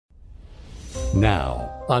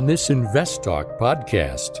Now, on this Invest Talk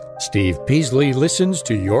podcast, Steve Peasley listens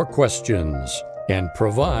to your questions and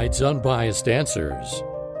provides unbiased answers.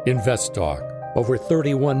 Invest Talk, over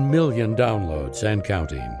 31 million downloads and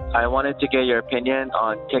counting. I wanted to get your opinion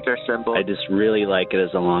on ticker symbol. I just really like it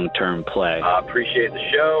as a long-term play. Appreciate the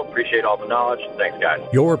show. Appreciate all the knowledge. Thanks, guys.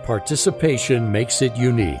 Your participation makes it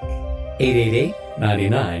unique.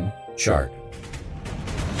 888-99-CHART.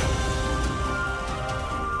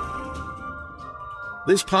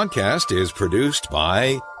 This podcast is produced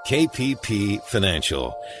by KPP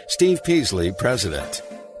Financial. Steve Peasley, President.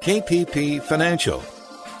 KPP Financial.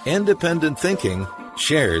 Independent thinking,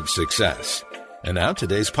 shared success. And now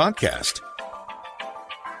today's podcast.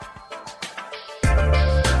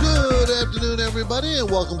 Good afternoon, everybody, and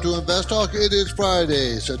welcome to Invest Talk. It is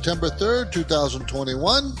Friday, September 3rd,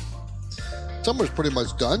 2021. Summer's pretty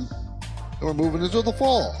much done, and we're moving into the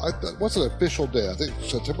fall. What's an official day? I think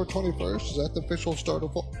September 21st. Is that the official start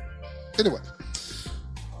of fall? Anyway,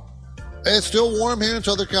 it's still warm here in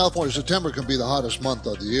Southern California. September can be the hottest month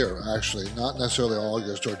of the year, actually, not necessarily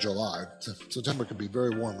August or July. September can be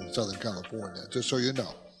very warm in Southern California, just so you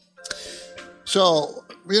know. So,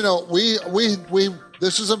 you know, we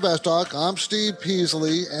this is Invest Talk. I'm Steve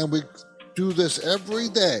Peasley, and we do this every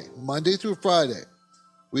day, Monday through Friday.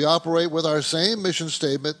 We operate with our same mission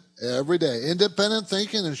statement every day: independent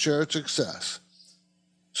thinking and shared success.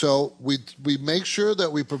 So we make sure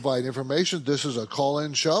that we provide information. This is a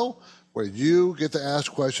call-in show where you get to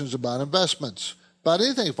ask questions about investments, about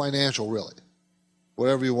anything financial, really,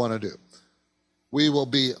 whatever you want to do. We will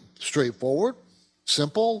be straightforward,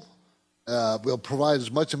 simple. We'll provide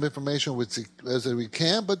as much information as we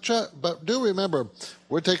can, but do remember,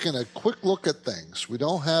 we're taking a quick look at things. We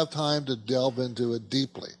don't have time to delve into it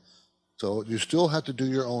deeply. So you still have to do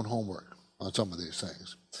your own homework on some of these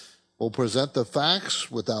things. We'll present the facts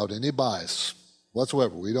without any bias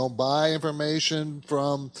whatsoever. We don't buy information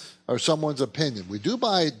from or someone's opinion. We do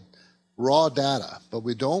buy raw data, but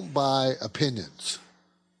we don't buy opinions.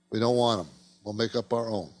 We don't want them. We'll make up our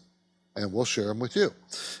own, and we'll share them with you.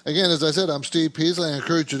 Again, as I said, I'm Steve Peasley. I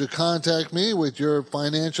encourage you to contact me with your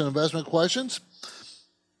financial investment questions.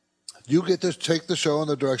 You get to take the show in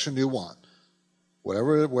the direction you want.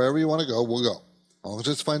 Wherever you want to go, we'll go, as long as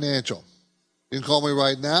it's financial. You can call me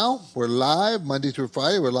right now. We're live Monday through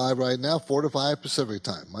Friday. We're live right now, 4 to 5 Pacific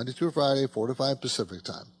time. Monday through Friday, 4 to 5 Pacific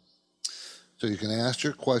time. So you can ask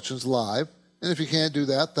your questions live. And if you can't do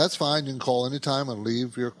that, that's fine. You can call anytime and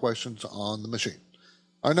leave your questions on the machine.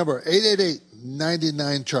 Our number,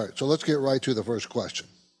 888-99-CHART. So let's get right to the first question.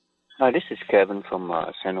 Hi, this is Kevin from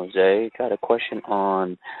San Jose. Got a question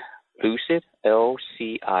on Lucid,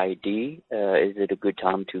 LCID. Is it a good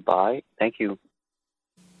time to buy? Thank you.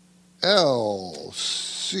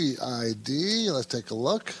 LCID. Let's take a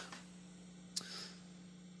look.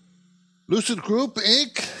 Lucid Group,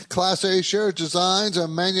 Inc., Class A shares, designs,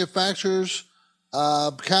 and manufactures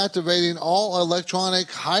captivating all-electronic,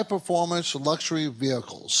 high-performance luxury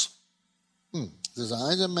vehicles.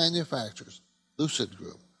 Designs and manufactures. Lucid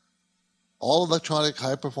Group. All-electronic,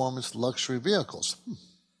 high-performance luxury vehicles.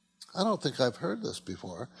 I don't think I've heard this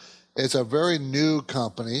before. It's a very new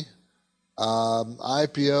company.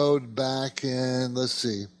 IPO'd back in, let's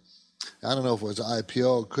see, I don't know if it was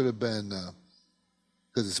IPO. It could have been,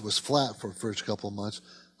 because it was flat for the first couple of months.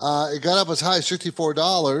 It got up as high as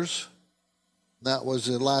 $64. That was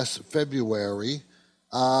in last February.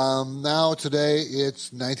 Now today it's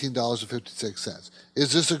 $19.56.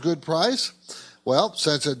 Is this a good price? Well,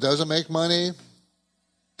 since it doesn't make money,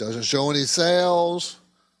 doesn't show any sales,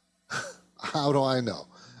 how do I know?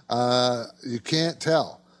 You can't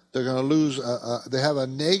tell. They're going to lose, they have a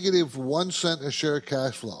negative 1 cent a share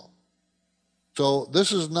cash flow. So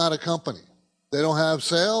this is not a company. They don't have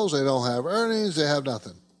sales, they don't have earnings, they have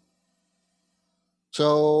nothing.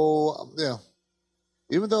 So, yeah,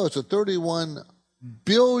 even though it's a $31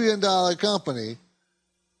 billion company,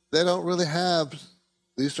 they don't really have, at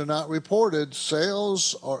least they're not reported,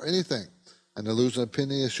 sales or anything. And they're losing a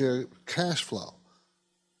penny a share cash flow.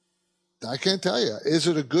 I can't tell you. Is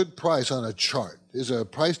it a good price on a chart? Is it a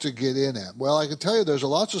price to get in at? Well, I can tell you there's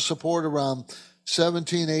lots of support around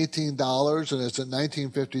 $17, $18, and it's at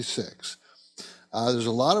 $19.56. There's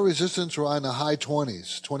a lot of resistance around the high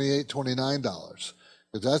 20s, $28, $29,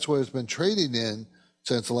 because that's what it's been trading in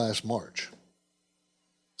since last March.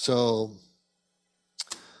 So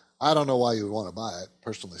I don't know why you would want to buy it,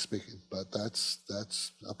 personally speaking, but that's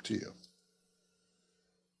up to you.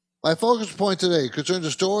 My focus point today concerns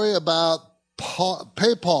a story about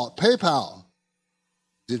PayPal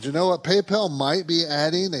Did you know that PayPal might be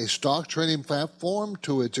adding a stock trading platform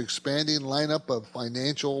to its expanding lineup of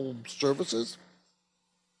financial services?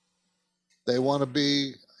 They want to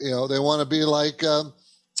be, they want to be like,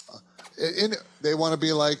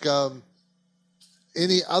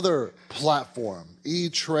 any other platform,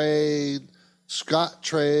 E-Trade,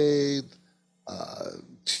 Scottrade,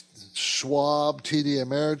 Schwab, TD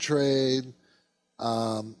Ameritrade.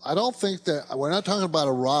 I don't think that we're not talking about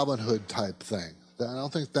a Robinhood type thing. I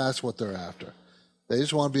don't think that's what they're after. They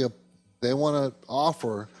just want to they want to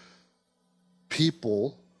offer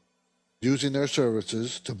people using their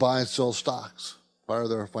services to buy and sell stocks, part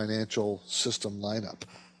of their financial system lineup.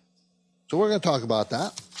 So we're going to talk about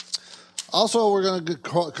that. Also, we're going to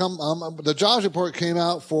the jobs report came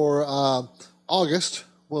out for August.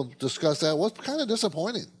 We'll discuss that. What's kind of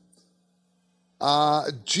disappointing.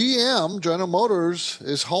 GM, General Motors,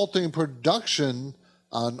 is halting production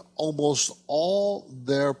on almost all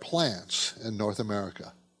their plants in North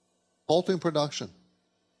America. Halting production.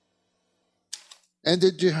 And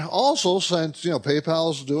did you also, since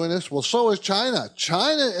PayPal's doing this, well, so is China.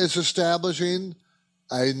 China is establishing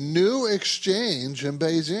a new exchange in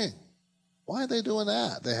Beijing. Why are they doing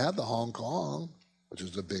that? They have the Hong Kong, which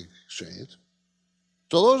is a big exchange.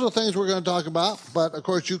 So those are the things we're going to talk about. But of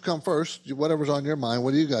course, you come first. Whatever's on your mind.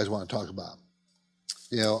 What do you guys want to talk about?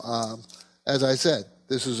 As I said,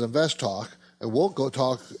 this is Invest Talk, and we'll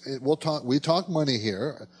talk. We talk money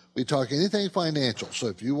here. We talk anything financial. So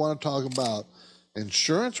if you want to talk about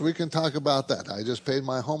insurance, we can talk about that. I just paid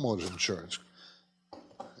my homeowner's insurance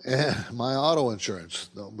and my auto insurance.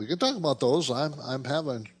 We can talk about those. I'm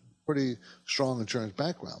having pretty strong insurance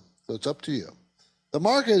background, so it's up to you. The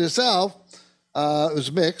market itself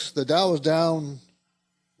was mixed. The Dow was down.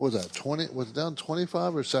 What was that? 20? Was it down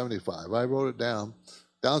 25 or 75? I wrote it down.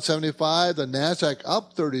 Down 75, the NASDAQ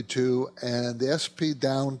up 32, and the S&P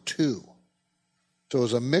down 2. So it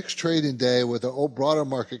was a mixed trading day with the broader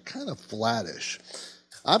market kind of flattish.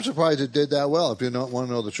 I'm surprised it did that well, if you don't want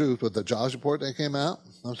to know the truth, with the jobs report that came out.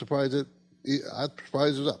 I'm surprised it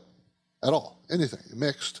was up at all. Anything,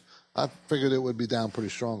 mixed. I figured it would be down pretty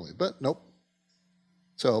strongly, but nope.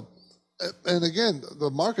 So, and again,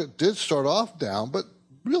 the market did start off down, but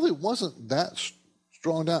really wasn't that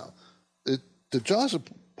strong down. The jobs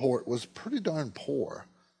report was pretty darn poor,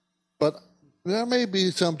 but there may be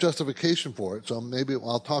some justification for it, so maybe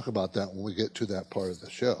I'll talk about that when we get to that part of the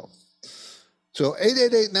show. So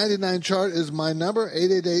 888-99-CHART is my number,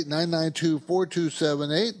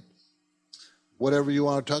 888-992-4278. Whatever you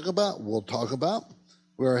want to talk about, we'll talk about.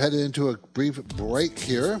 We're headed into a brief break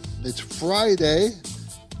here. It's Friday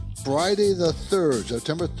the 3rd,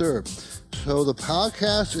 September 3rd. So the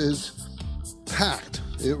podcast is packed.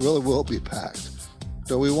 It really will be packed.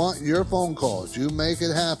 So we want your phone calls. You make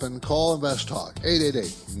it happen. Call Invest Talk,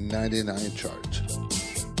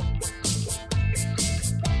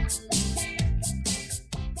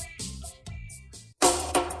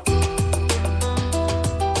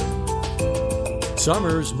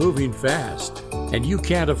 Summer's moving fast, and you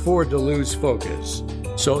can't afford to lose focus.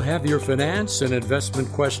 So have your finance and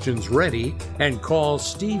investment questions ready and call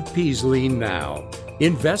Steve Peasley now.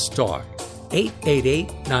 Invest Talk,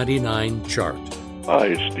 888-99-CHART.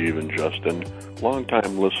 Hi, Steve and Justin.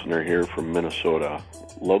 Longtime listener here from Minnesota.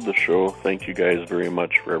 Love the show. Thank you guys very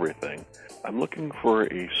much for everything. I'm looking for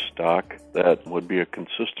a stock that would be a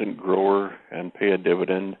consistent grower and pay a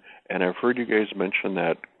dividend. And I've heard you guys mention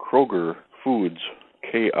that Kroger Foods,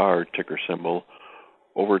 KR ticker symbol,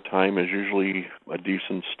 over time is usually a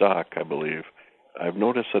decent stock, I believe. I've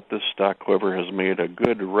noticed that this stock, however, has made a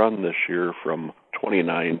good run this year from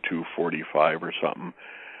 29 to 45 or something.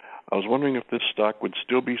 I was wondering if this stock would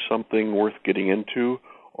still be something worth getting into,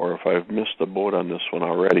 or if I've missed the boat on this one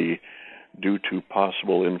already due to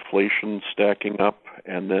possible inflation stacking up,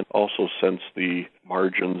 and then also since the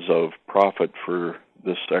margins of profit for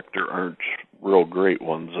this sector aren't real great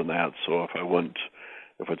ones in that, so if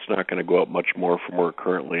it's not going to go up much more from where it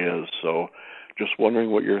currently is. So just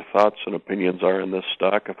wondering what your thoughts and opinions are in this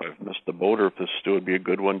stock, if I've missed the boat or if this still would be a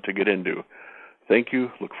good one to get into. Thank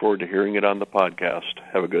you. Look forward to hearing it on the podcast.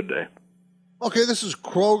 Have a good day. Okay, this is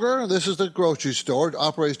Kroger. This is the grocery store. It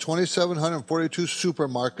operates 2,742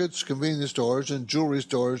 supermarkets, convenience stores, and jewelry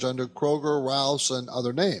stores under Kroger, Ralph's, and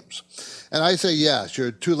other names. And I say yes,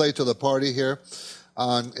 you're too late to the party here.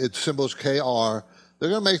 On its symbols KR. They're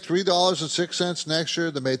going to make $3.06 next year.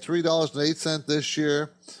 They made $3.08 this year.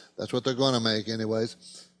 That's what they're going to make anyways.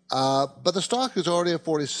 But the stock is already at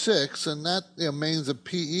 46, and that means the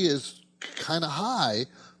PE is kind of high.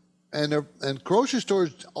 And grocery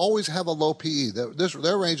stores always have a low PE.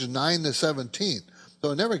 Their range is 9 to 17,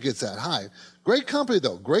 so it never gets that high. Great company,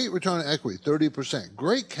 though. Great return on equity, 30%.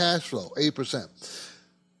 Great cash flow, 8%.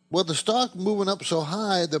 Well, the stock moving up so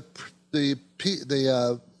high, the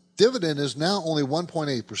dividend is now only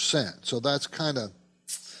 1.8%. So that's kind of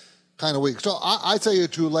weak. So I'd say you're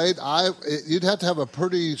too late. You'd have to have a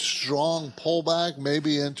pretty strong pullback,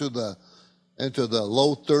 maybe into the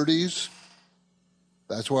low 30s.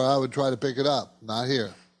 That's where I would try to pick it up. Not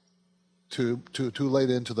here. Too late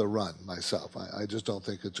into the run myself. I just don't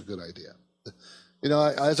think it's a good idea. You know,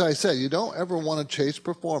 as I said, you don't ever want to chase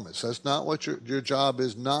performance. That's not what your job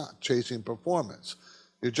is. Not chasing performance.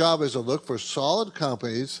 Your job is to look for solid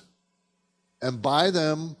companies and buy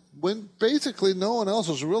them when basically no one else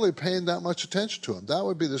is really paying that much attention to them. That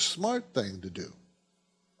would be the smart thing to do.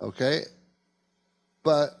 Okay?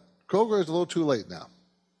 But Kroger is a little too late now.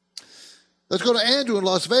 Let's go to Andrew in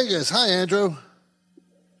Las Vegas. Hi, Andrew.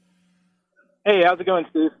 Hey, how's it going,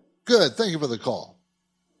 Steve? Good. Thank you for the call.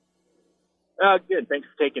 Good. Thanks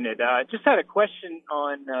for taking it. Just had a question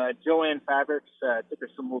on JOANN Fabrics, ticker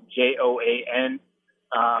symbol JOAN.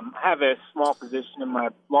 I have a small position in my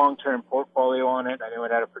long-term portfolio on it. I know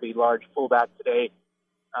it had a pretty large pullback today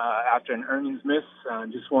after an earnings miss.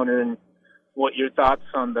 Just wondering what your thoughts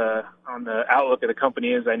on the outlook of the company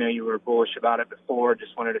is. I know you were bullish about it before.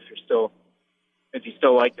 Just wondered if you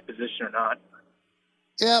still like the position or not.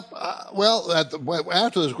 Yep. Well,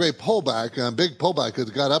 after this great pullback, big pullback,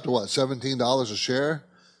 it got up to what, $17 a share?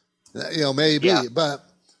 You know, maybe. Yeah. But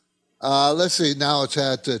let's see. Now it's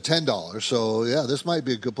at $10. So yeah, this might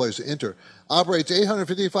be a good place to enter. Operates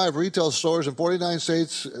 855 retail stores in 49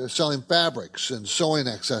 states, selling fabrics and sewing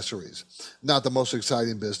accessories. Not the most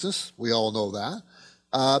exciting business. We all know that.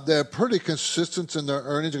 They're pretty consistent in their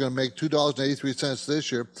earnings. They're going to make $2.83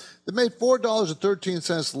 this year. They made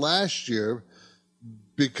 $4.13 last year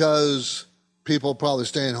because people probably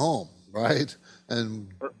staying home, right, and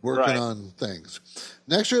working on things.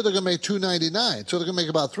 Next year they're going to make $2.99, so they're going to make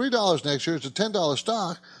about $3 next year. It's a $10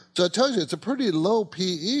 stock, so it tells you it's a pretty low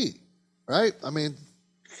PE, right? I mean,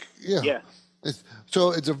 yeah.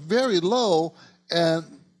 So it's a very low, and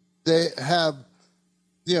they have,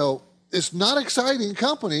 you know, it's not an exciting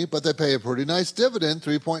company, but they pay a pretty nice dividend,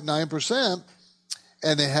 3.9%,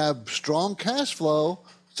 and they have strong cash flow,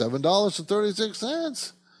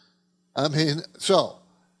 $7.36. I mean, so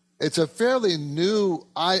it's a fairly new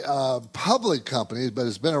public company, but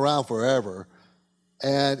it's been around forever,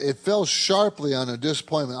 and it fell sharply on a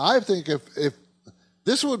disappointment. I think if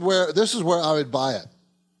this is where I would buy it.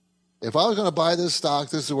 If I was going to buy this stock,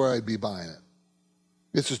 this is where I'd be buying it.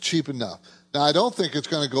 This is cheap enough. Now, I don't think it's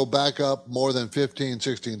going to go back up more than $15,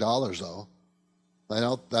 $16, though.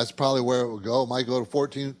 That's probably where it would go. It might go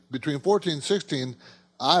to between 14 and 16.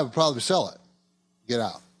 I would probably sell it, get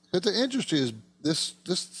out. But the industry is,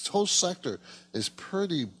 this whole sector is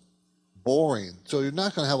pretty boring. So you're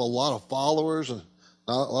not going to have a lot of followers and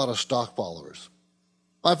not a lot of stock followers.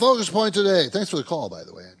 My focus point today, thanks for the call, by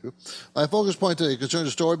the way, Andrew. My focus point today concerns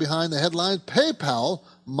a story behind the headline. PayPal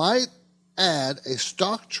might add a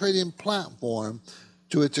stock trading platform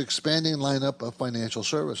to its expanding lineup of financial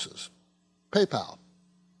services. PayPal.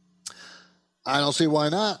 I don't see why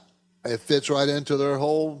not. It fits right into their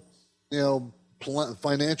whole,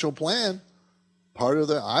 financial plan. Part of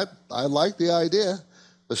I like the idea.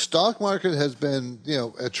 The stock market has been,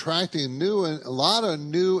 attracting a lot of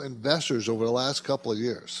new investors over the last couple of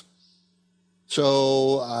years.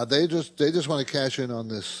 So they just want to cash in on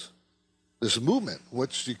this movement,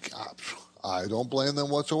 which I don't blame them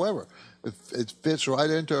whatsoever. It fits right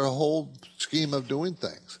into our whole scheme of doing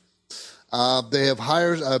things. They have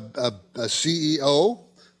hired a CEO.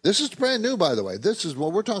 This is brand new, by the way. This is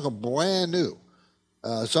what we're talking brand new.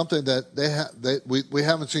 Something that we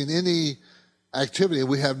haven't seen any activity.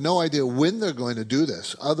 We have no idea when they're going to do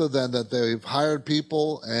this, other than that they've hired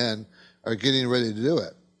people and are getting ready to do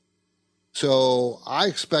it. So I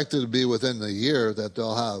expect it to be within the year that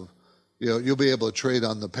they'll have, you'll be able to trade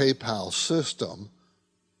on the PayPal system.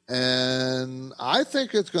 And I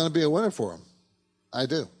think it's going to be a winner for them. I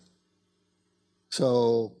do.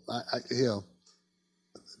 So, I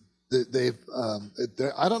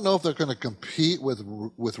don't know if they're going to compete with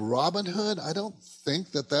Robinhood. I don't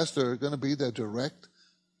think that's going to be their direct.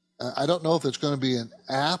 I don't know if it's going to be an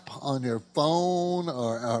app on your phone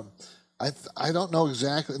or I don't know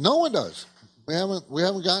exactly. No one does. We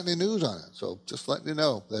haven't gotten any news on it. So just letting you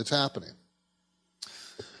know that it's happening.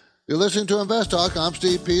 You're listening to Invest Talk. I'm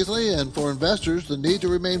Steve Peasley, and for investors, the need to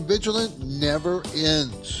remain vigilant never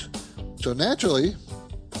ends. So naturally,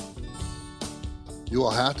 you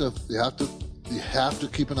have to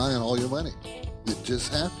keep an eye on all your money. You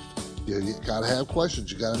just have to. You got to have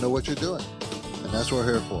questions. You got to know what you're doing, and that's what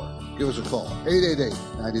we're here for. give us a call.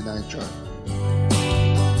 888-99-CHART.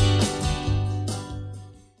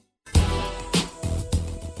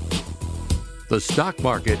 The stock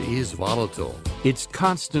market is volatile. It's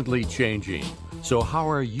constantly changing. So how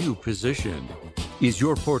are you positioned? Is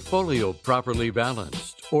your portfolio properly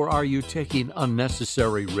balanced, or are you taking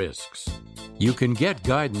unnecessary risks? You can get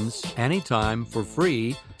guidance anytime for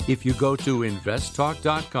free if you go to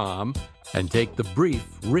investtalk.com and take the brief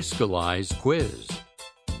Riskalyze quiz.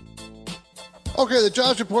 Okay, the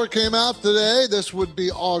jobs report came out today. This would be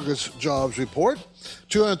August jobs report.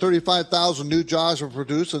 235,000 new jobs were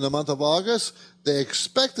produced in the month of August. They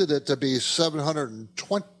expected it to be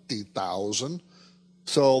 720,000,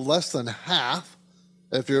 so less than half.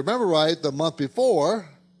 If you remember right, the month before,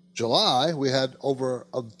 July, we had over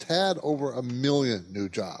a million new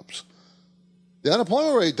jobs. The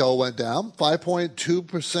unemployment rate, though, went down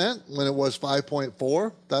 5.2% when it was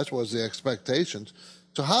 5.4%. That was the expectations.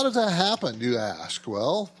 So how does that happen, you ask?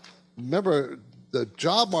 Well, remember, the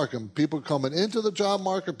job market, people coming into the job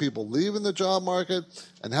market, people leaving the job market,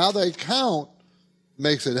 and how they count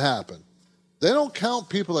makes it happen. They don't count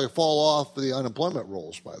people that fall off the unemployment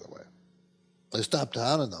rolls, by the way. They stop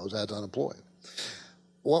counting those as unemployed.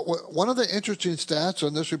 One of the interesting stats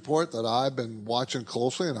on this report that I've been watching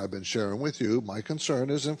closely and I've been sharing with you, my concern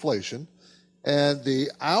is inflation, and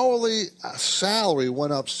the hourly salary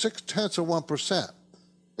went up 0.6%.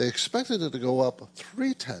 They expected it to go up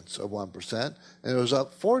 0.3%, and it was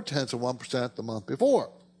up 0.4% the month before.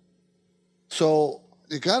 So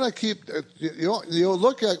you got to keep, you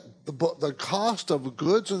look at the cost of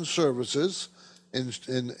goods and services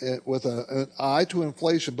with an eye to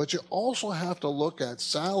inflation, but you also have to look at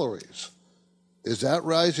salaries. Is that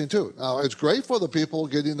rising too? Now, it's great for the people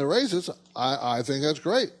getting the raises. I think that's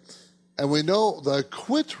great. And we know the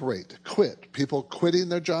quit rate, people quitting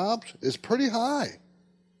their jobs, is pretty high.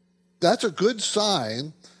 That's a good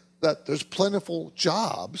sign that there's plentiful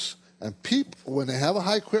jobs, and people, when they have a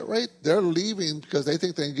high quit rate, they're leaving because they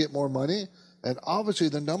think they can get more money, and obviously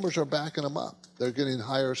the numbers are backing them up. They're getting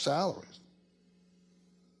higher salaries.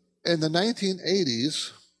 In the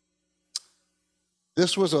 1980s,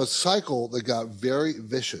 this was a cycle that got very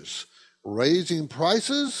vicious, raising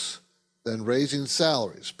prices, then raising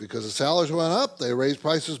salaries. Because the salaries went up, they raised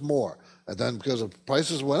prices more. And then because the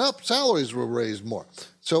prices went up, salaries were raised more.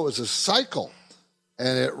 So it was a cycle,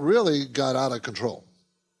 and it really got out of control.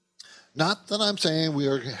 Not that I'm saying we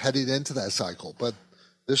are heading into that cycle, but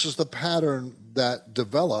this is the pattern that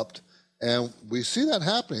developed, and we see that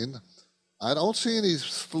happening. I don't see any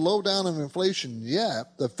slowdown of inflation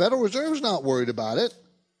yet. The Federal Reserve is not worried about it,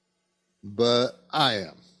 but I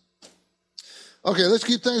am. Okay, let's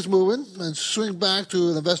keep things moving and swing back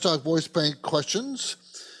to the InvestTalk Voice Bank questions.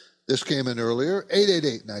 This came in earlier,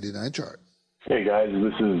 888-99-CHART. Hey guys,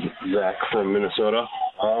 this is Zach from Minnesota.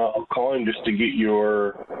 I'm calling just to get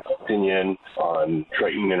your opinion on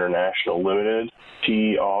Triton International Limited,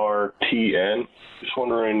 TRTN. Just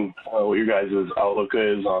wondering what your guys' outlook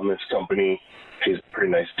is on this company. Pays a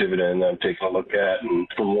pretty nice dividend I'm taking a look at, and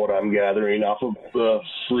from what I'm gathering off of the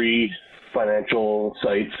free financial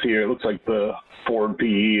sites here, it looks like the forward PE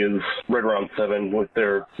is right around 7 with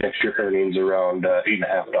their next year earnings around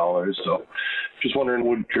 $8.50. So just wondering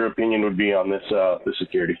what your opinion would be on this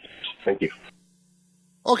security. Thank you.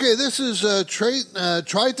 Okay, this is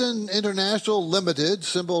Triton International Limited,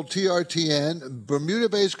 symbol TRTN.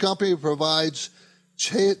 Bermuda-based company provides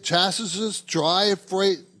chassis, dry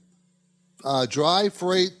freight,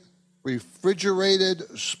 refrigerated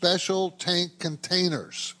special tank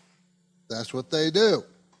containers. That's what they do.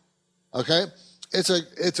 Okay,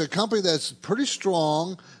 it's a company that's pretty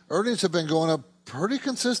strong. Earnings have been going up pretty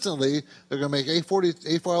consistently. They're going to make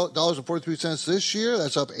 $8.43 this year.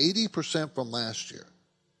 That's up 80% from last year.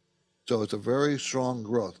 So it's a very strong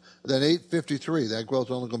growth. Then $8.53, that growth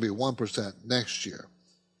is only going to be 1% next year.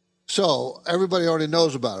 So everybody already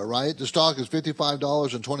knows about it, right? The stock is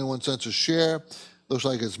 $55.21 a share. Looks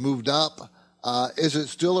like it's moved up. Is it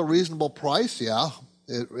still a reasonable price? Yeah,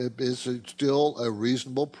 it is still a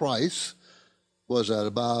reasonable price. Was at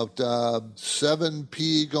about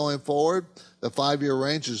 7p going forward. The 5-year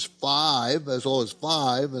range is 5, as low as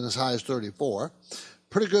 5, and as high as 34.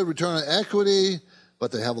 Pretty good return on equity,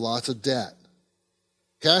 but they have lots of debt.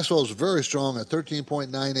 Cash flow is very strong at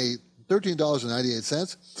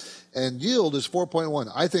 $13.98, and yield is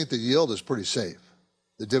 4.1. I think the yield is pretty safe,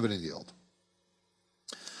 the dividend yield.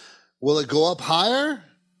 Will it go up higher?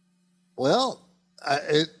 Well,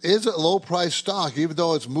 it is a low-price stock, even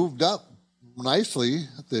though it's moved up nicely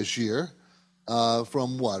this year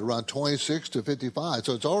from around 26 to 55.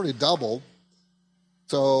 So it's already doubled.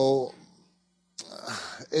 So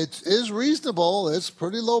it is reasonable. It's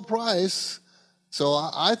pretty low price. So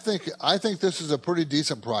I think this is a pretty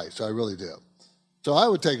decent price. I really do. So I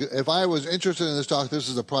would take it. If I was interested in this stock, this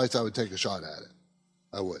is the price I would take a shot at it.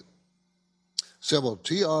 I would. Symbol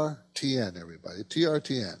TRTN, everybody.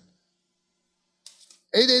 TRTN.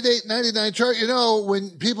 888-99 chart. You know, when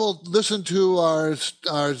people listen to our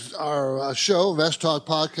show, Invest Talk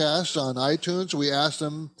podcast on iTunes, we ask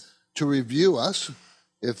them to review us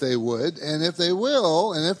if they would. And if they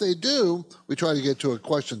will, and if they do, we try to get to a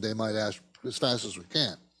question they might ask as fast as we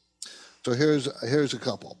can. So here's a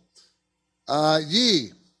couple.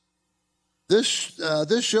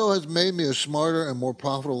 This show has made me a smarter and more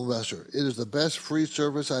profitable investor. It is the best free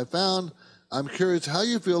service I've found. I'm curious how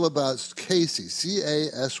you feel about Casey,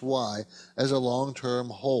 C-A-S-Y, as a long-term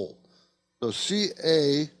hold. So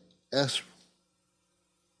C-A-S-Y,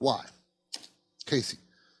 Casey.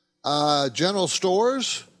 General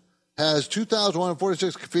Stores has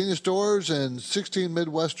 2,146 convenience stores in 16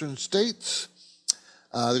 Midwestern states.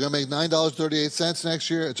 They're going to make $9.38 next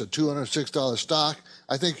year. It's a $206 stock.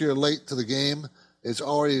 I think you're late to the game. It's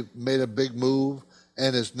already made a big move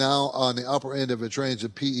and is now on the upper end of its range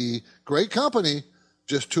of PE. Great company,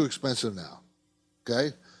 just too expensive now.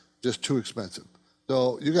 Okay? Just too expensive.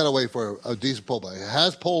 So you got to wait for a decent pullback. It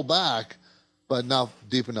has pulled back, but not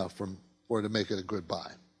deep enough for it to make it a good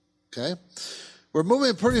buy. Okay? We're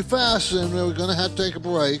moving pretty fast, and we're going to have to take a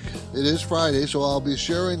break. It is Friday, so I'll be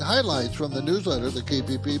sharing highlights from the newsletter, the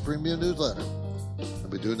KPP Premium Newsletter. I'll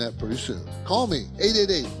be doing that pretty soon. Call me,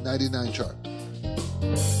 888-99-CHART.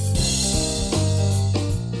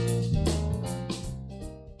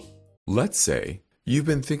 Let's say you've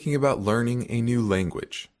been thinking about learning a new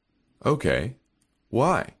language. Okay,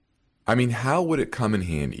 why? I mean, how would it come in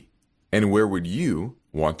handy? And where would you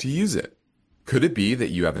want to use it? Could it be that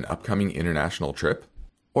you have an upcoming international trip?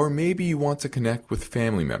 Or maybe you want to connect with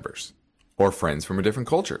family members or friends from a different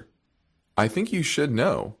culture? I think you should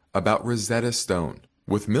know about Rosetta Stone.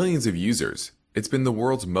 With millions of users, it's been the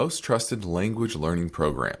world's most trusted language learning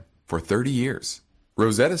program for 30 years.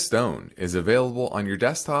 Rosetta Stone is available on your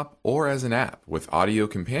desktop or as an app with Audio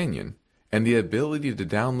Companion and the ability to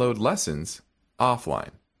download lessons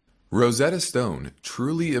offline. Rosetta Stone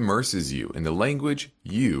truly immerses you in the language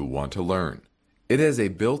you want to learn. It has a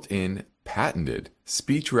built-in, patented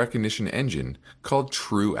speech recognition engine called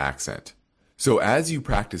True Accent. So as you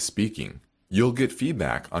practice speaking, you'll get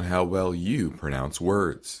feedback on how well you pronounce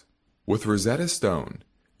words. With Rosetta Stone,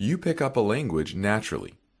 you pick up a language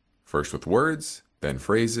naturally, first with words, then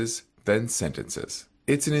phrases, then sentences.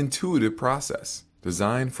 It's an intuitive process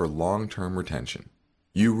designed for long-term retention.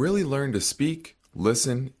 You really learn to speak,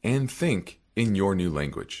 listen, and think in your new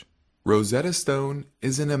language. Rosetta Stone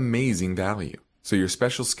is an amazing value, so your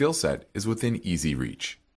special skill set is within easy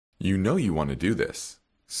reach. You know you want to do this,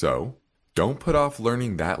 so don't put off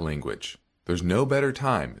learning that language. There's no better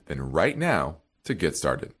time than right now to get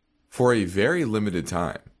started. For a very limited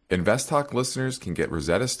time, InvestTalk listeners can get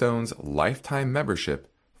Rosetta Stone's lifetime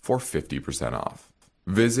membership for 50% off.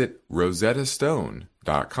 Visit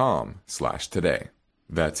rosettastone.com/today.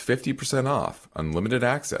 That's 50% off unlimited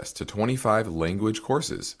access to 25 language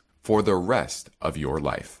courses for the rest of your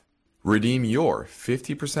life. Redeem your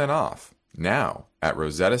 50% off now at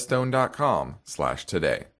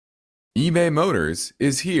rosettastone.com/today. eBay Motors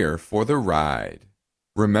is here for the ride.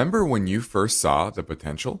 Remember when you first saw the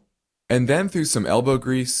potential? And then through some elbow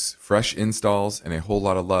grease, fresh installs, and a whole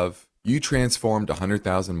lot of love, you transformed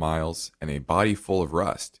 100,000 miles and a body full of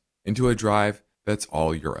rust into a drive that's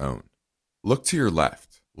all your own. Look to your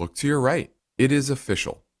left, look to your right. It is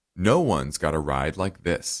official. No one's got a ride like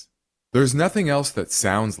this. There's nothing else that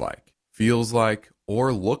sounds like, feels like,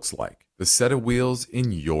 or looks like the set of wheels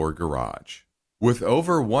in your garage. With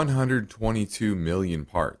over 122 million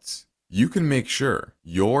parts, you can make sure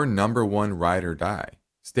your number one ride or die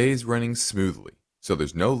stays running smoothly, so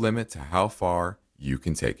there's no limit to how far you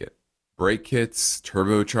can take it. Brake kits,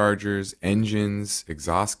 turbochargers, engines,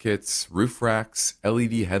 exhaust kits, roof racks,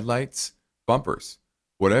 LED headlights, bumpers,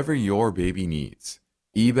 whatever your baby needs,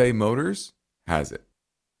 eBay Motors has it.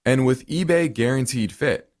 And with eBay Guaranteed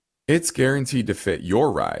Fit, it's guaranteed to fit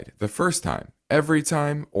your ride the first time, every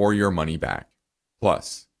time, or your money back.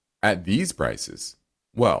 Plus, at these prices,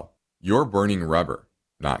 well, you're burning rubber,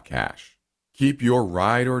 not cash. Keep your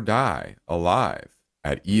ride or die alive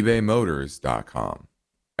at ebaymotors.com.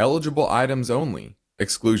 Eligible items only.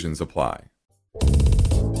 Exclusions apply.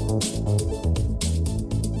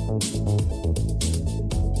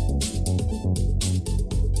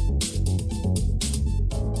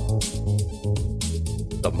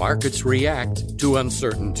 The markets react to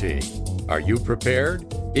uncertainty. Are you prepared?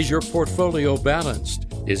 Is your portfolio balanced?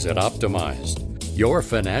 Is it optimized? Your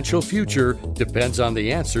financial future depends on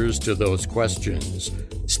the answers to those questions.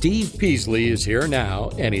 Steve Peasley is here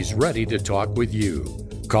now, and he's ready to talk with you.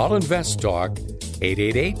 Call Invest Talk,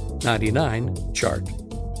 888-99-CHART.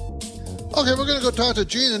 Okay, we're going to go talk to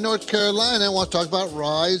Gene in North Carolina. I want to talk about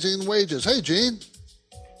rising wages. Hey, Gene.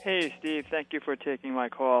 Hey, Steve. Thank you for taking my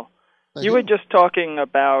call. Thank You were just talking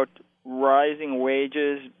about rising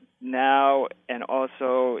wages now and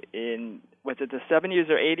also in, was it the 70s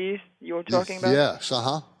or 80s you were talking about? Yes,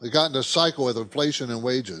 We got into a cycle with inflation and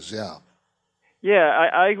wages, yeah. Yeah,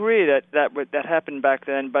 I agree that happened back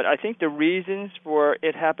then, but I think the reasons for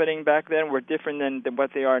it happening back then were different than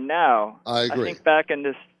what they are now. I agree. I think back in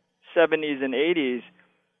the 70s and 80s,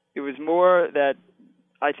 it was more that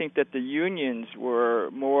I think that the unions were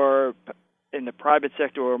more in the private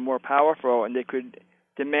sector were more powerful, and they could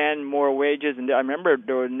demand more wages. And I remember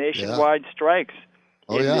there were nationwide strikes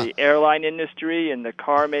in the airline industry and the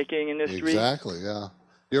car making industry. Exactly, yeah.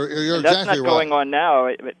 You're and exactly that's not right. going on now.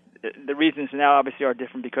 The reasons now obviously are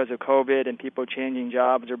different because of COVID and people changing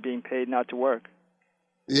jobs or being paid not to work.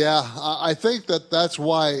 Yeah, I think that's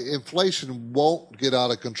why inflation won't get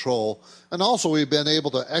out of control. And also we've been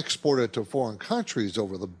able to export it to foreign countries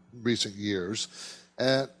over the recent years.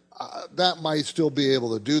 And that might still be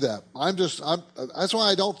able to do that. That's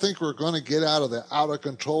why I don't think we're going to get out of the out of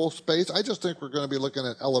control space. I just think we're going to be looking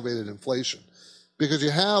at elevated inflation because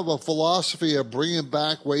you have a philosophy of bringing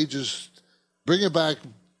back wages, bringing back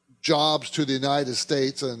jobs to the United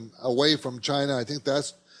States and away from China. I think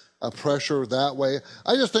that's a pressure that way.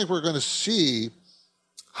 I just think we're going to see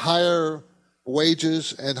higher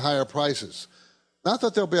wages and higher prices. Not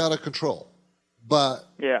that they'll be out of control, but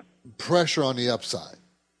pressure on the upside.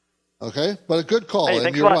 Okay? But a good call,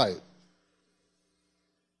 and you're right.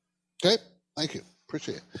 Okay? Thank you.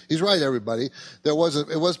 Appreciate it. He's right, everybody. It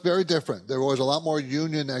was very different. There was a lot more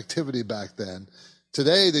union activity back then.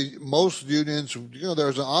 Today, most unions,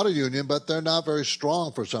 there's an auto union, but they're not very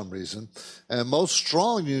strong for some reason. And most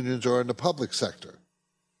strong unions are in the public sector,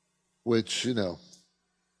 which,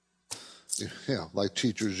 like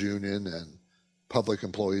teachers' union and public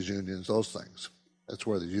employees' unions, those things. That's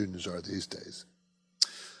where the unions are these days.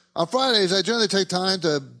 On Fridays, I generally take time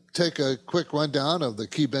to take a quick rundown of the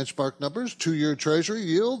key benchmark numbers. 2-year Treasury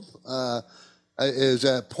yield is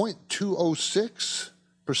at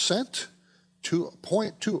 0.206%.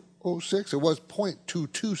 0.206. It was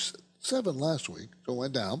 0.227 last week, so it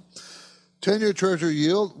went down. 10-year Treasury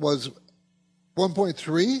yield was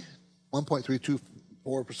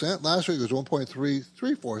 1.324%. Last week it was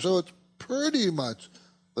 1.334, so it's pretty much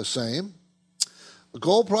the same. The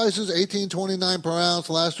gold price is $18.29 per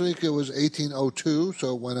ounce. Last week it was $18.02,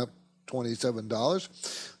 so it went up $27.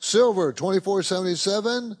 Silver,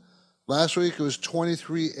 $24.77. Last week it was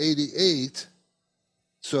 $23.88.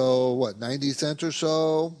 So, 90 cents or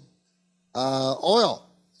so? Oil,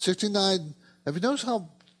 69. Have you noticed how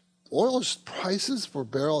oil prices per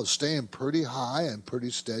barrel is staying pretty high and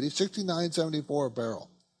pretty steady? $69.74 a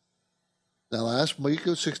barrel. Now, last week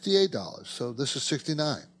it was $68, so this is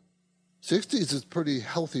 $69. 60s is a pretty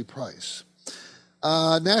healthy price.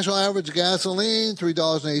 National average gasoline,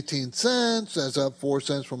 $3.18. That's up 4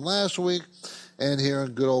 cents from last week. And here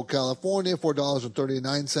in good old California,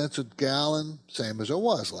 $4.39 a gallon, same as it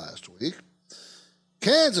was last week.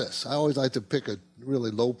 Kansas, I always like to pick a really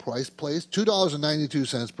low price place,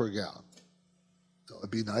 $2.92 per gallon. So it'd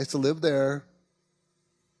be nice to live there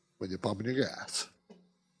when you're pumping your gas.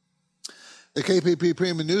 The KPP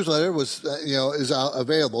Premium Newsletter is out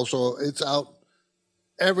available, so it's out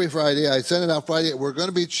every Friday. I send it out Friday. We're going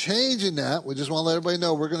to be changing that. We just want to let everybody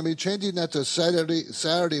know we're going to be changing that to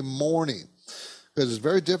Saturday morning. Because it's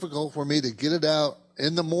very difficult for me to get it out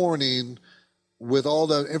in the morning with all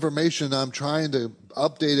the information I'm trying to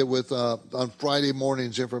update it with on Friday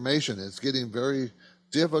morning's information. It's getting very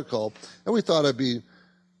difficult. And we thought it'd be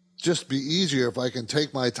easier if I can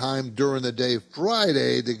take my time during the day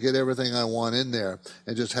Friday to get everything I want in there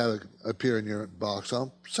and just have it appear in your box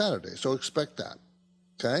on Saturday. So expect that.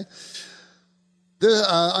 Okay?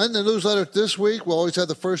 In the newsletter this week, we'll always have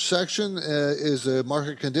the first section is the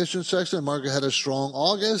market conditions section. The market had a strong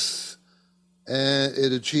August, and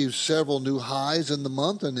it achieved several new highs in the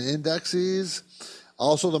month in the indexes.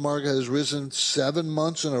 Also, the market has risen 7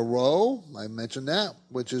 months in a row. I mentioned that,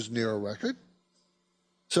 which is near a record.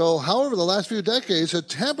 So, however, the last few decades,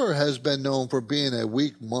 September has been known for being a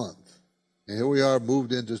weak month. And here we are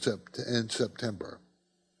moved into September.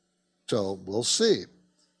 So, we'll see.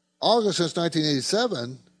 August since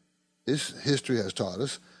 1987, history has taught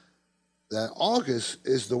us that August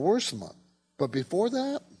is the worst month. But before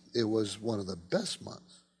that, it was one of the best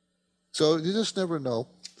months. So you just never know.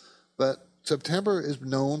 But September is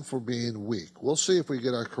known for being weak. We'll see if we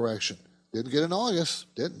get our correction. Didn't get in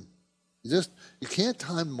August. Didn't. You can't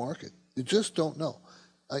time the market. You just don't know.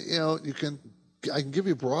 I can give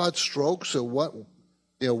you broad strokes of what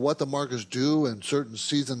the markets do in certain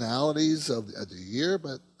seasonalities of the year,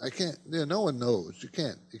 but I can't. No one knows. You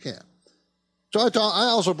can't. So I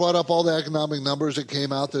also brought up all the economic numbers that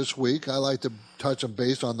came out this week. I like to touch them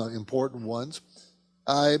based on the important ones.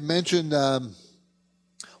 I mentioned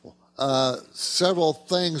several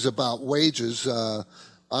things about wages. I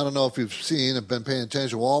don't know if you've seen and been paying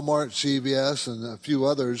attention. Walmart, CVS, and a few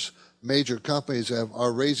others major companies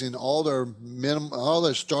are raising all their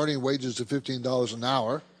starting wages to $15 an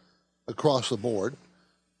hour across the board.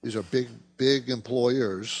 These are big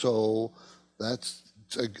employers, so that's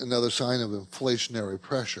another sign of inflationary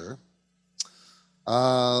pressure.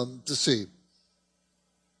 Let's see.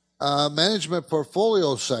 Management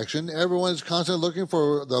portfolio section. Everyone's constantly looking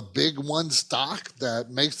for the big one stock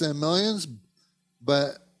that makes them millions.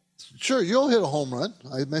 But sure, you'll hit a home run.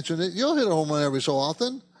 I mentioned it. You'll hit a home run every so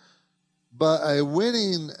often. But a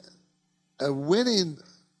winning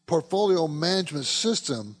portfolio management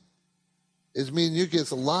system means you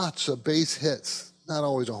get lots of base hits, not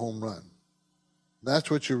always a home run.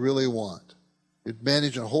 That's what you really want. You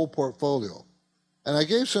manage a whole portfolio. And I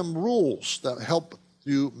gave some rules that help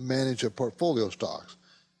you manage a portfolio stocks.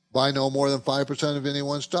 Buy no more than 5% of any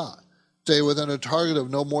one stock. Stay within a target of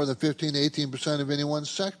no more than 15 to 18% of any one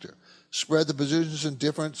sector. Spread the positions in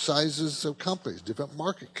different sizes of companies, different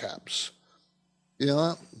market caps.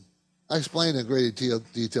 I explain in great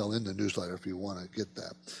detail in the newsletter if you want to get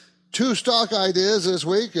that. 2 stock ideas this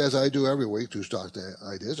week, as I do every week, 2 stock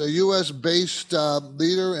ideas. A U.S.-based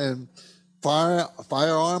leader in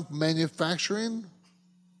firearm manufacturing.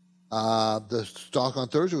 The stock on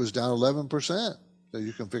Thursday was down 11%. So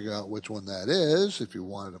you can figure out which one that is if you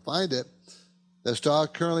wanted to find it. The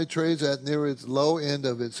stock currently trades at near its low end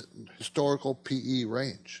of its historical PE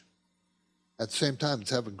range. At the same time,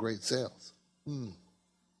 it's having great sales. I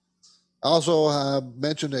also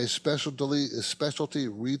mentioned a specialty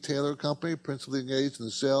retailer company principally engaged in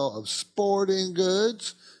the sale of sporting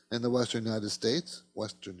goods in the Western United States.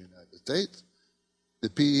 The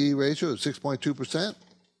PE ratio is 6.2%,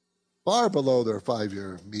 far below their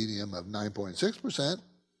 5-year median of 9.6%.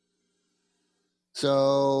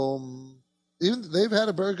 So even they've had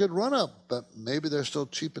a very good run-up, but maybe they're still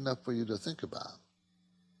cheap enough for you to think about.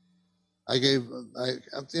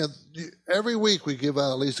 Every week we give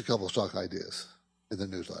out at least a couple of stock ideas in the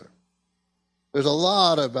newsletter. There's a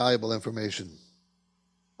lot of valuable information.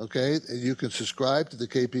 Okay, and you can subscribe to the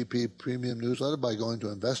KPP Premium Newsletter by going to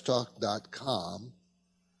investtalk.com.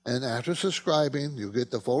 And after subscribing, you'll get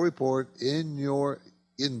the full report in your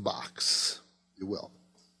inbox. You will.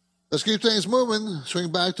 Let's keep things moving.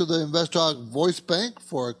 Swing back to the InvestTalk voice bank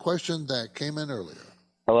for a question that came in earlier.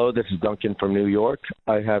 Hello, this is Duncan from New York.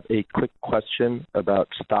 I have a quick question about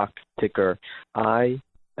stock ticker INMD.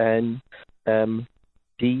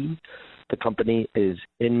 The company is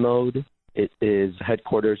InMode. It is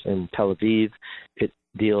headquarters in Tel Aviv. It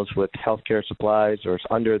deals with healthcare supplies or is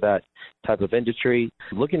under that type of industry.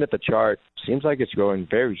 Looking at the chart, seems like it's growing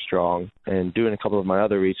very strong. And doing a couple of my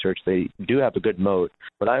other research, they do have a good moat.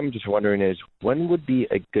 What I'm just wondering is, when would be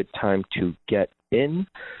a good time to get in?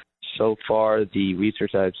 So far, the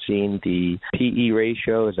research I've seen, the PE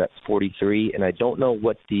ratio is at 43, and I don't know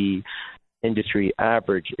what the industry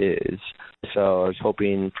average is. So I was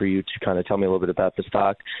hoping for you to kind of tell me a little bit about the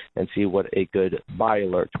stock and see what a good buy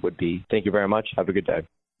alert would be. Thank you very much. Have a good day.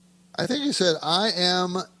 I think you said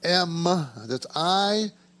IMM. That's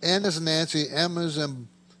I, N as in Nancy, M as in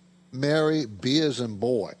Mary, B as in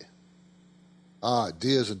boy.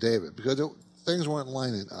 D as in David, because things weren't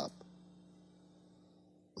lining up.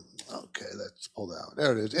 Okay, let's pull that out.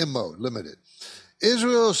 There it is, InMode Limited.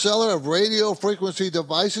 Israel seller of radio frequency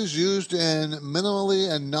devices used in minimally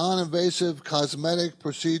and non-invasive cosmetic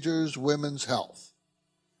procedures, women's health.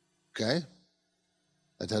 Okay,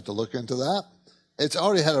 I'd have to look into that. It's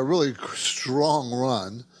already had a really strong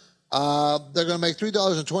run. They're going to make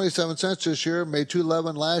 $3.27 this year, made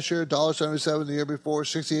 $2.11 last year, $1.77 the year before,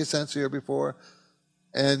 68 cents the year before,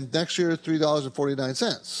 and next year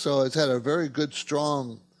 $3.49. So it's had a very good,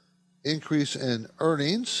 strong increase in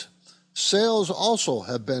earnings. Sales also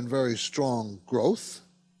have been very strong growth.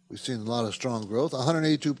 We've seen a lot of strong growth,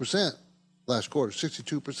 182% last quarter,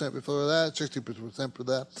 62% before that, 60% for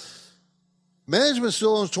that. Management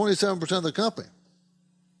still owns 27% of the company.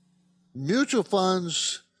 Mutual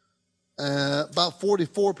funds about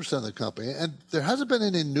 44% of the company. And there hasn't been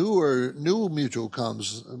any new mutual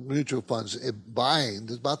funds buying.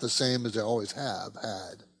 It's about the same as they always have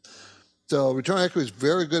had. So return on equity is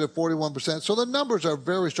very good at 41%. So the numbers are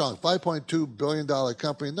very strong. $5.2 billion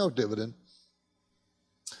company, no dividend.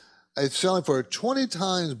 It's selling for 20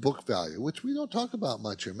 times book value, which we don't talk about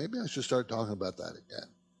much here. Maybe I should start talking about that again.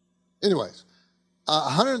 Anyways,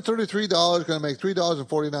 $133, going to make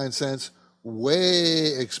 $3.49.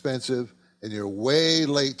 Way expensive, and you're way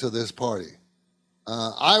late to this party.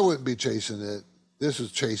 I wouldn't be chasing it. This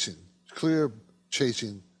is chasing, clear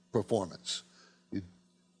chasing performance. You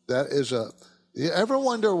ever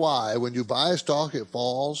wonder why when you buy a stock it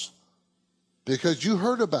falls? Because you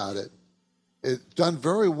heard about it. It's done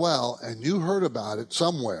very well, and you heard about it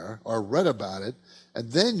somewhere or read about it,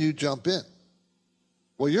 and then you jump in.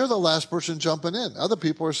 Well, you're the last person jumping in. Other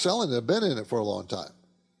people are selling it, have been in it for a long time.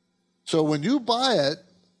 So when you buy it,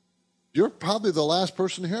 you're probably the last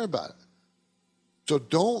person to hear about it. So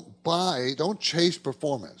don't chase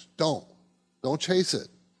performance. Don't chase it,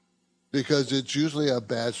 because it's usually a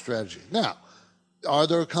bad strategy. Now, are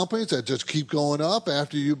there companies that just keep going up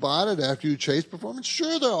after you bought it, after you chase performance?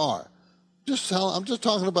 Sure there are. I'm just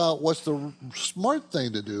talking about what's the smart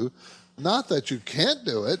thing to do, not that you can't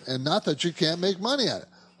do it and not that you can't make money at it,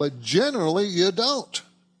 but generally you don't.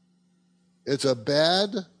 It's a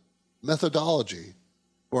bad methodology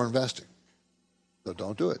for investing. So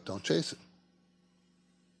don't do it. Don't chase it.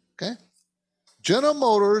 Okay? General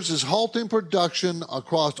Motors is halting production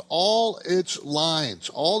across all its lines,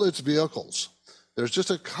 all its vehicles. There's just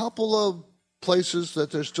a couple of places that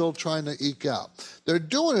they're still trying to eke out. They're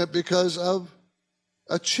doing it because of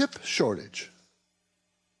a chip shortage.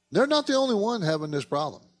 They're not the only one having this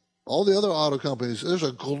problem. All the other auto companies, there's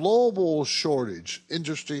a global shortage,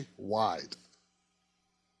 industry-wide.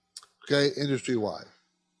 Okay, industry-wide.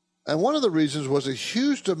 And one of the reasons was a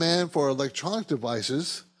huge demand for electronic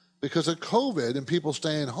devices because of COVID and people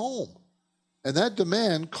staying home. And that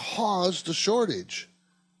demand caused the shortage.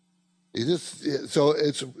 So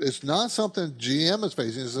it's not something GM is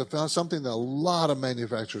facing. It's something that a lot of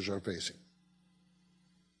manufacturers are facing.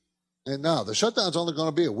 And now the shutdown's only going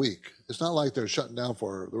to be a week. It's not like they're shutting down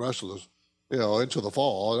for the rest of this, into the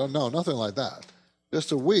fall. No, nothing like that.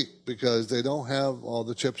 Just a week because they don't have all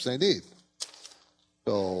the chips they need.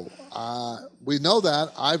 So we know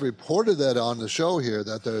that. I've reported that on the show here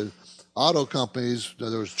that the auto companies,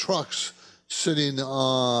 there's trucks sitting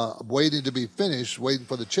waiting to be finished, waiting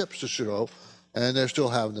for the chips to show, and they're still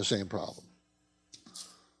having the same problem.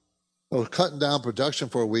 So cutting down production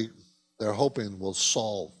for a week, they're hoping will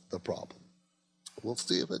solve the problem. We'll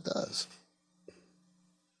see if it does.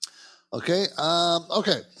 Okay.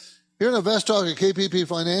 Here in InvestTalk at KPP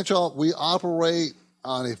Financial, we operate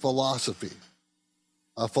on a philosophy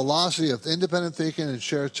of independent thinking and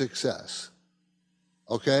shared success.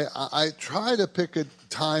 Okay, I try to pick a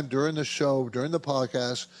time during the show, during the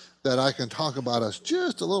podcast, that I can talk about us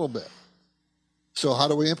just a little bit. So how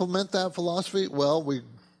do we implement that philosophy? Well, we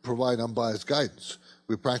provide unbiased guidance.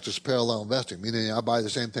 We practice parallel investing, meaning I buy the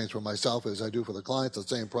same things for myself as I do for the clients at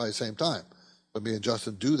the same price, same time. But me and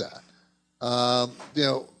Justin do that.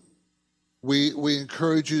 We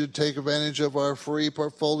encourage you to take advantage of our free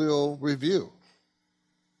portfolio review.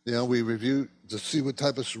 We review to see what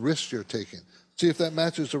type of risks you're taking. See if that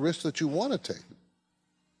matches the risk that you want to take.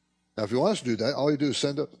 Now, if you want us to do that, all you do is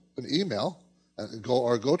send up an email and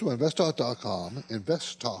go to investtalk.com, and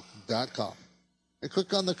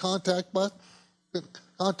click on the contact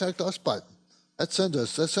us button. That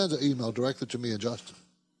sends an email directly to me and Justin.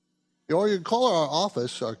 Or you can call our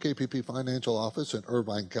office, our KPP Financial office in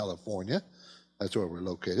Irvine, California. That's where we're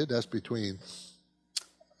located. That's between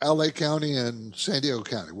LA County and San Diego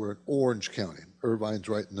County. We're in Orange County. Irvine's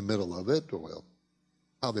right in the middle of it, or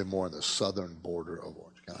probably more on the southern border of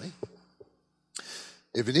Orange County.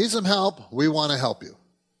 If you need some help, we want to help you.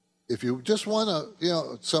 If you just want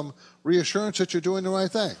some reassurance that you're doing the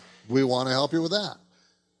right thing, we want to help you with that.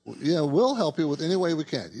 We'll help you with any way we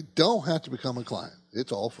can. You don't have to become a client.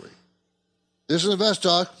 It's all free. This is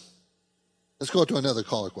InvestTalk. Let's go to another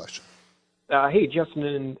caller question. Hey, Justin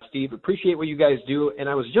and Steve, appreciate what you guys do, and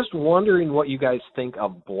I was just wondering what you guys think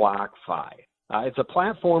of BlockFi. It's a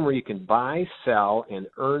platform where you can buy, sell, and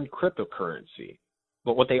earn cryptocurrency.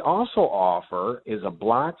 But what they also offer is a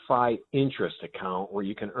BlockFi interest account where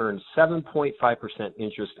you can earn 7.5%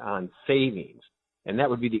 interest on savings, and that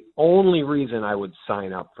would be the only reason I would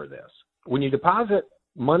sign up for this. When you deposit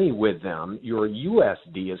money with them, your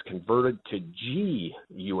USD is converted to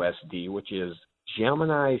GUSD, which is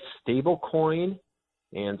Gemini stablecoin,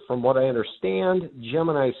 And from what I understand,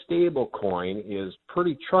 Gemini stablecoin is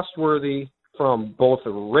pretty trustworthy from both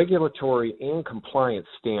a regulatory and compliance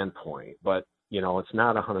standpoint, but, it's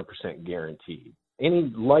not 100% guaranteed. Any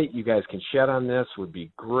light you guys can shed on this would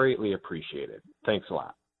be greatly appreciated. Thanks a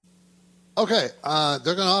lot. Okay,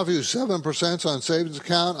 they're going to offer you 7% on savings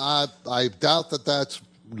account. I doubt that that's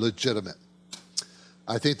legitimate.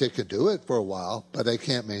 I think they could do it for a while, but they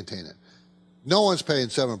can't maintain it. No one's paying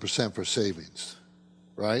 7% for savings,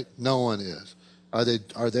 right? No one is. Are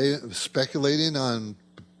they speculating on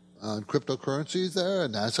cryptocurrencies there,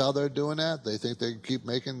 and that's how they're doing that? They think they can keep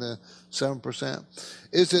making the 7%?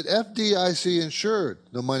 Is it FDIC insured,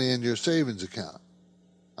 the money in your savings account?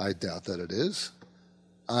 I doubt that it is,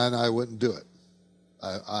 and I wouldn't do it.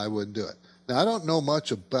 I wouldn't do it. Now, I don't know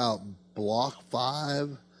much about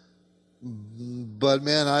BlockFi, but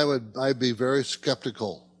man, I'd be very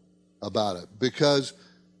skeptical about it because,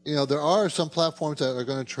 there are some platforms that are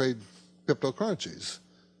going to trade cryptocurrencies,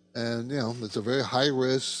 and it's a very high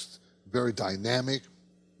risk, very dynamic,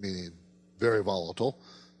 meaning very volatile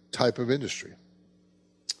type of industry.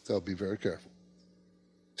 So be very careful.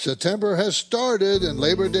 September has started, and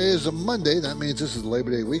Labor Day is a Monday. That means this is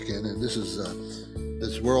Labor Day weekend, and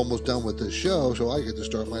we're almost done with this show, so I get to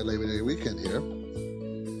start my Labor Day weekend here.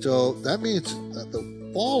 So that means that the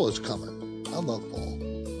fall is coming. I love fall.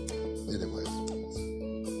 Anyway,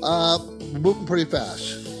 moving pretty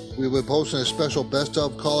fast. We will be posting a special best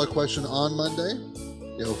of caller question on Monday,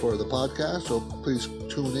 for the podcast. So please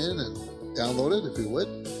tune in and download it if you would.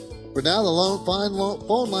 For now, the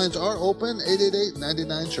phone lines are open,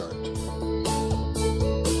 888-99-CHART.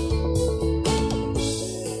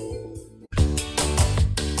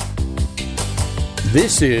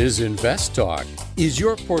 This is Invest Talk. Is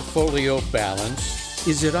your portfolio balanced?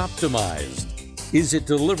 Is it optimized? Is it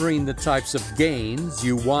delivering the types of gains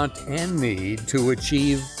you want and need to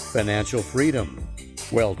achieve financial freedom?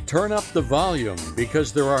 Well, turn up the volume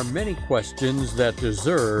because there are many questions that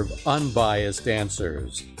deserve unbiased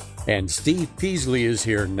answers. And Steve Peasley is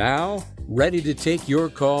here now, ready to take your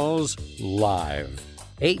calls live.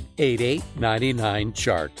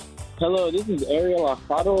 888-99-CHART. Hello, this is Ariel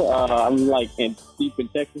Alfaro. I'm deep in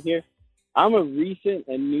Texas here. I'm a recent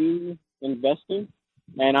and new investor,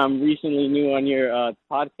 and I'm recently new on your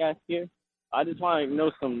podcast here. I just want to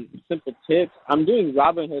know some simple tips. I'm doing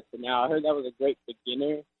Robinhood for now. I heard that was a great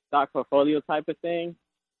beginner stock portfolio type of thing,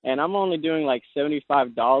 and I'm only doing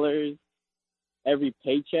 $75 every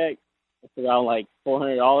paycheck. It's around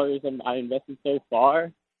 $400 I invested so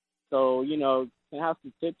far. So, can I have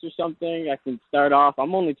some tips or something? I can start off.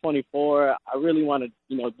 I'm only 24. I really want to,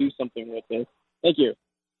 do something with this. Thank you.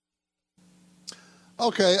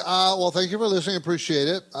 Okay. Well, thank you for listening. Appreciate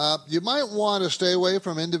it. You might want to stay away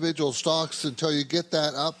from individual stocks until you get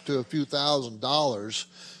that up to a few $1,000s,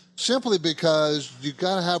 simply because you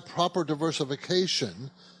got to have proper diversification.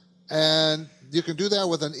 And you can do that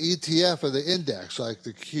with an ETF of the index, like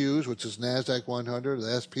the Qs, which is NASDAQ 100,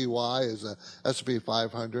 the SPY is the S&P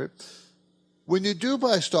 500. When you do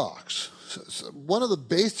buy stocks, one of the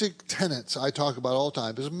basic tenets I talk about all the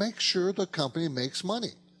time is make sure the company makes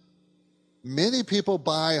money. Many people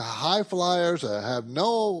buy high flyers that have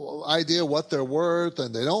no idea what they're worth,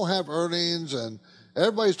 and they don't have earnings, and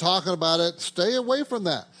everybody's talking about it. Stay away from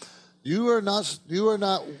that. You are not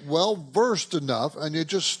well versed enough, and you're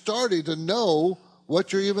just starting to know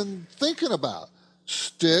what you're even thinking about.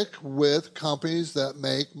 Stick with companies that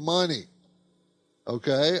make money.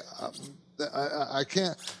 Okay, I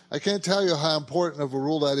can't tell you how important of a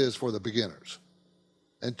rule that is for the beginners.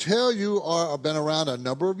 Until you have been around a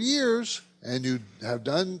number of years and you've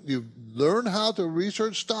learned how to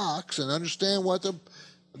research stocks and understand what the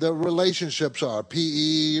relationships are,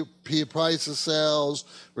 PE, price of sales,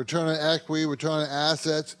 return on equity, return on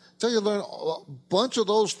assets. Until you learn a bunch of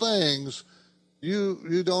those things, you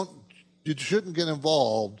shouldn't get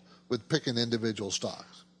involved with picking individual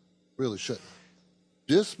stocks. Really shouldn't.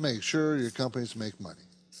 Just make sure your companies make money.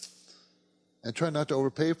 And try not to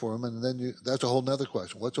overpay for them, and then that's a whole nother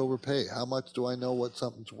question. What's overpay? How much do I know what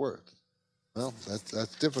something's worth? Well,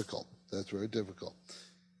 that's difficult. That's very difficult.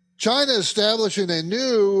 China is establishing a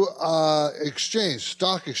new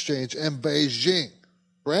stock exchange in Beijing,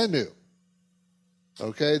 brand new.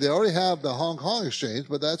 Okay, they already have the Hong Kong exchange,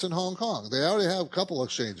 but that's in Hong Kong. They already have a couple of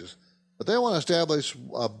exchanges, but they want to establish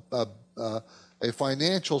a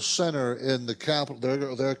financial center in the capital,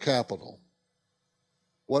 their capital.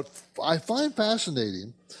 What I find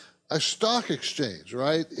fascinating, a stock exchange,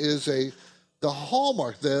 right, is the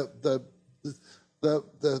hallmark, the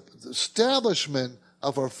establishment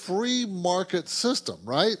of a free market system,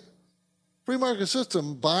 right? Free market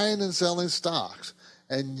system, buying and selling stocks.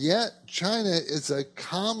 And yet China is a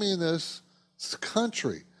communist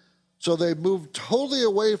country. So they moved totally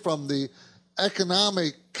away from the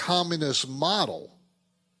economic communist model.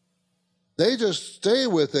 They just stay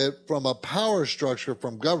with it from a power structure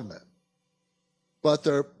from government. But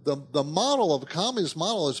the model of the communist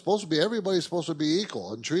model is supposed to be everybody's supposed to be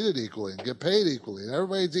equal and treated equally and get paid equally and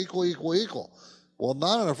everybody's equal. Well,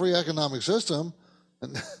 not in a free economic system,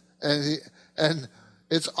 and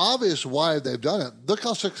it's obvious why they've done it. Look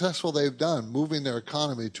how successful they've done moving their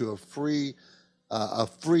economy to a freer.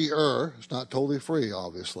 It's not totally free,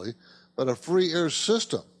 obviously, but a freer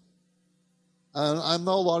system. And I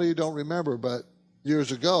know a lot of you don't remember, but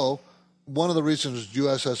years ago, one of the reasons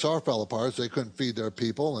USSR fell apart is they couldn't feed their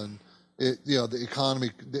people, and the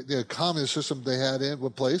economy, the communist system they had in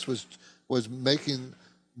place was making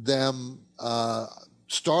them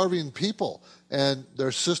starving people, and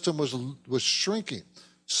their system was shrinking.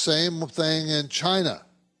 Same thing in China.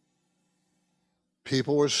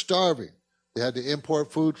 People were starving. They had to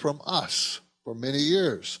import food from us for many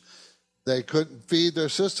years. They couldn't feed their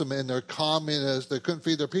system in their communist. They couldn't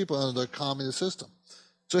feed their people in their communist system.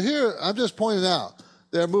 So here, I'm just pointing out,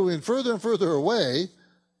 they're moving further and further away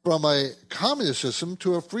from a communist system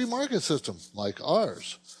to a free market system like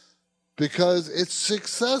ours because it's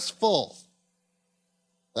successful.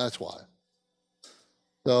 That's why.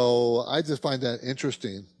 So I just find that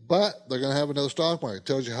interesting. But they're going to have another stock market. It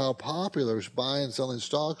tells you how popular buying and selling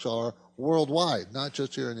stocks are worldwide, not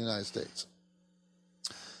just here in the United States.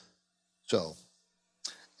 So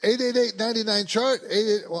 888-99-CHART.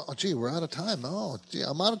 Well, gee, we're out of time. Oh, gee,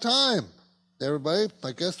 I'm out of time. Everybody,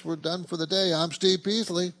 I guess we're done for the day. I'm Steve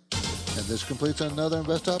Peasley, and this completes another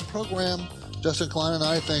Invest Talk program. Justin Klein and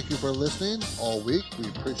I thank you for listening all week. We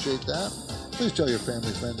appreciate that. Please tell your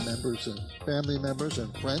family members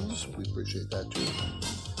and friends. We appreciate that too.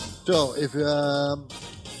 So, if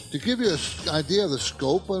to give you an idea of the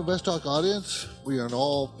scope of Invest Talk audience, we are in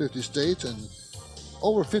all 50 states and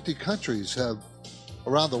over 50 countries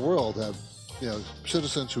around the world have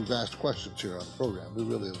citizens who've asked questions here on the program. We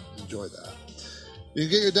really enjoy that. You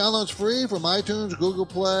can get your downloads free from iTunes, Google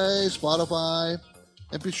Play, Spotify,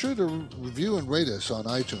 and be sure to review and rate us on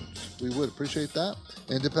iTunes. We would appreciate that.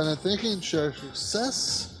 Independent thinking, share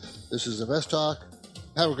success. This is Invest Talk.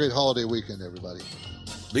 Have a great holiday weekend, everybody.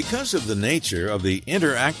 Because of the nature of the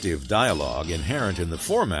interactive dialogue inherent in the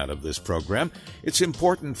format of this program, it's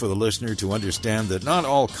important for the listener to understand that not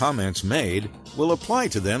all comments made will apply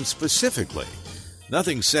to them specifically.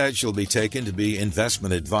 Nothing said shall be taken to be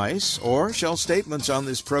investment advice, or shall statements on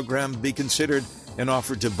this program be considered an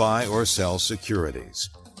offer to buy or sell securities.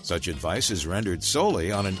 Such advice is rendered solely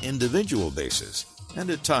on an individual basis, and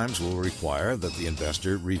at times will require that the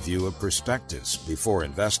investor review a prospectus before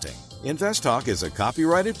investing. Invest Talk is a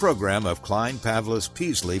copyrighted program of Klein Pavlis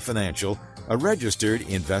Peasley Financial, a registered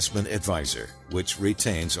investment advisor, which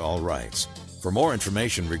retains all rights. For more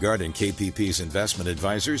information regarding KPP's investment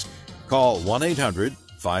advisors, call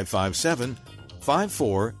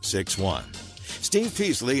 1-800-557-5461. Steve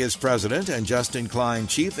Peasley is President and Justin Klein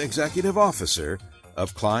Chief Executive Officer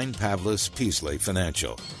of Klein Pavlis Peasley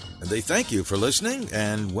Financial. And they thank you for listening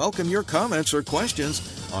and welcome your comments or questions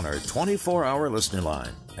on our 24-hour listener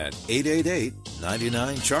line at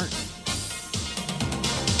 888-99-CHART.